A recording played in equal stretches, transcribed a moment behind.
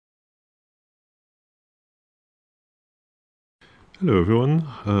Hello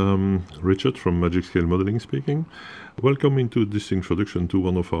everyone, Richard from Magic Scale Modeling speaking. Welcome into this introduction to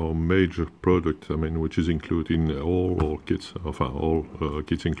one of our major products, which is included in all our kits,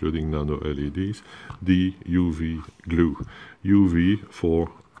 kits including nano LEDs, the UV glue. UV for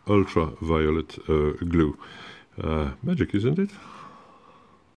ultraviolet glue. Magic, isn't it?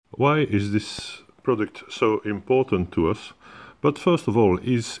 Why is this product so important to us? But first of all,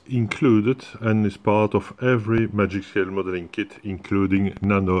 is included and is part of every Magic Scale modeling kit, including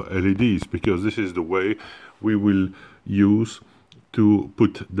nano LEDs, because this is the way we will use to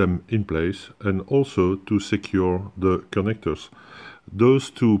put them in place and also to secure the connectors.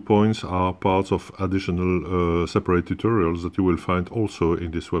 Those 2 points are parts of additional separate tutorials that you will find also in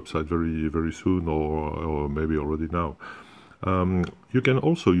this website very soon, or maybe already now. You can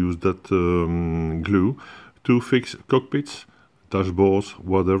also use that glue to fix cockpits, dashboards,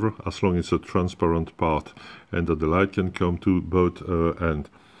 whatever, as long as it's a transparent part and that the light can come to both ends.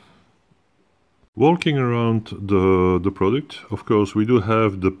 Walking around the product, of course, we do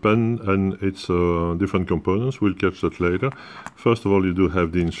have the pen and its different components. We'll catch that later. First of all, you do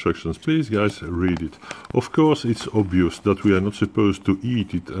have the instructions. Please, guys, read it. Of course, it's obvious that we are not supposed to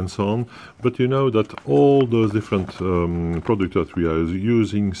eat it and so on, but you know that all those different products that we are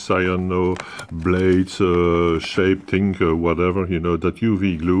using, cyano, blades, shape thing, whatever, you know, that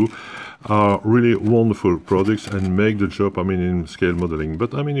UV glue, are really wonderful products and make the job, in scale modeling.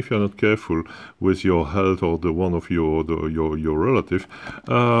 But if you're not careful with your health or the one of your relative,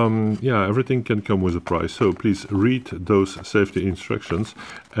 everything can come with a price. So please read those safety instructions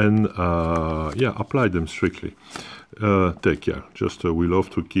and apply them strictly. Take care. Just we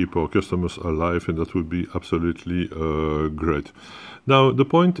love to keep our customers alive, and that would be absolutely great. Now the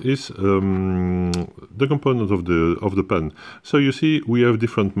point is the component of the pen. So you see we have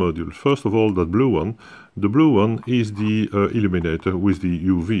different modules. First of all, that blue one. The blue one is the illuminator with the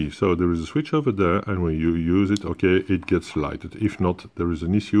UV. So there is a switch over there, and when you use it, okay, it gets lighted. If not, there is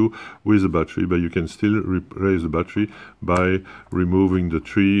an issue with the battery, but you can still replace the battery by removing the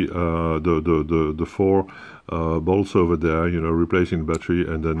the four bolts over there, replacing the battery,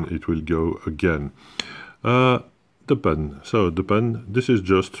 and then it will go again. The pen. So the pen, this is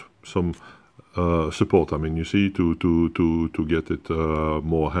just some support, you see, to get it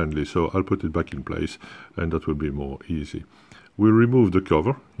more handy. So I'll put it back in place, and that will be more easy. We remove the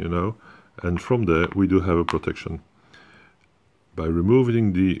cover, and from there we do have a protection. By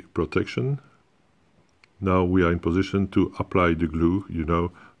removing the protection, now we are in position to apply the glue,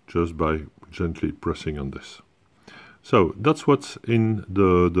 just by gently pressing on this. So that's what's in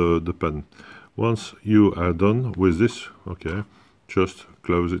the pen. Once you are done with this, okay, just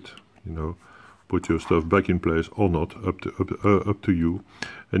close it, put your stuff back in place or not, up to you.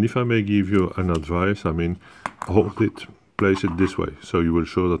 And if I may give you an advice, hold it, place it this way, so you will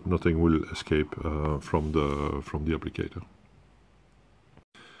show that nothing will escape from the applicator.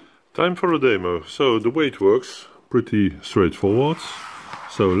 Time for a demo. So the way it works, pretty straightforward.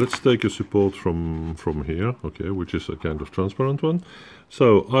 So let's take a support from here, okay, which is a kind of transparent one.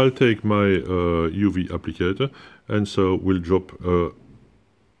 So I'll take my UV applicator, and so we'll drop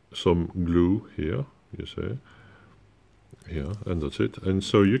some glue here, you see, here, and that's it. And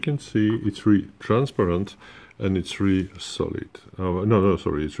so you can see it's really transparent and it's really solid.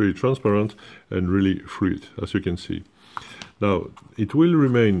 It's really transparent and really fluid, as you can see. Now, it will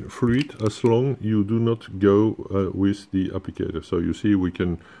remain fluid as long you do not go with the applicator. So you see we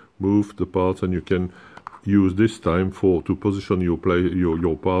can move the parts, and you can use this time to position your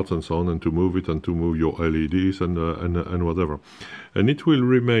parts and so on, and to move it, and to move your LEDs and whatever. And it will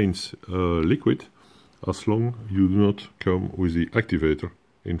remain liquid as long you do not come with the activator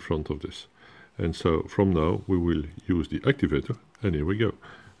in front of this. And so from now we will use the activator, and here we go.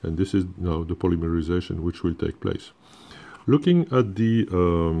 And this is now the polymerization which will take place. Looking at the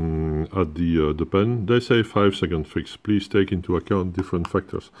pen, they say 5 second fix. Please take into account different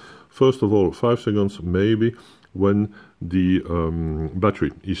factors. First of all, 5 seconds maybe when the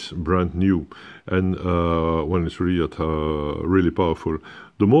battery is brand new, and when it's really powerful.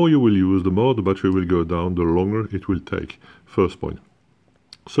 The more you will use, the more the battery will go down, the longer it will take. First point.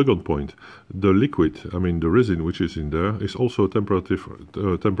 Second point, the liquid, the resin which is in there, is also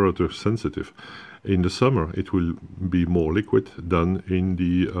temperature sensitive. In the summer, it will be more liquid than in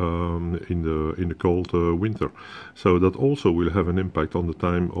the cold winter. So that also will have an impact on the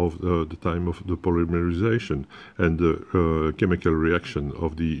time of the polymerization and the chemical reaction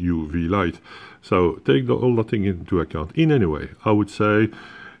of the UV light. So take all that thing into account. In any way, I would say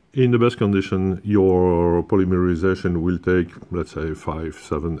In the best condition, your polymerization will take, let's say, 5,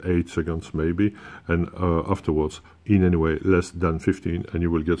 7, 8 seconds maybe, and afterwards, in any way, less than 15, and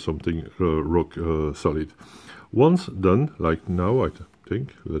you will get something rock solid. Once done, like now, I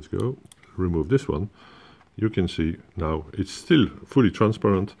think, let's go, remove this one, you can see now it's still fully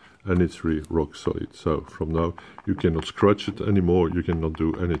transparent and it's really rock solid. So from now, you cannot scratch it anymore, you cannot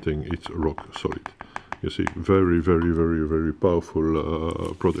do anything, it's rock solid. You see, very, very, very, very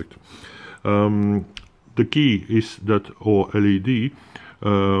powerful product. The key is that our LED,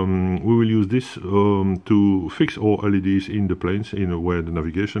 we will use this to fix all LEDs in the planes, where the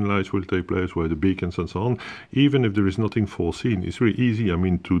navigation lights will take place, where the beacons and so on. Even if there is nothing foreseen, it's really easy. I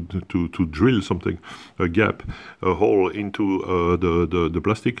mean, to drill something, a gap, a hole into the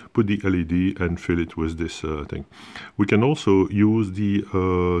plastic, put the LED and fill it with this thing. We can also use the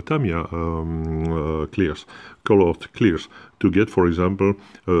Tamiya clears, colored clears, to get, for example,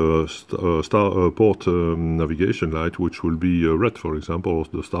 port navigation light, which will be red, for example, or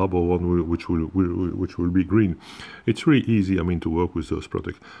the starboard one, which will be green. It's really easy, I mean, to work with those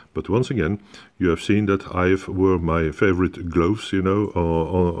products. But once again, you have seen that I've worn my favorite gloves, you know,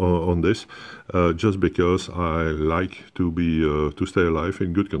 on this, just because I like to be to stay alive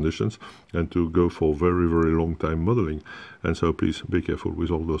in good conditions and to go for very, very long time modeling. And so please be careful with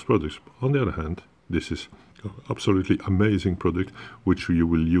all those products. On the other hand, this is absolutely amazing product which you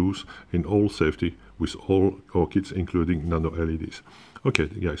will use in all safety with all our kits, including nano LEDs. Okay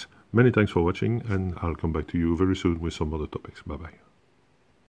guys, many thanks for watching, and I'll come back to you very soon with some other topics. Bye bye.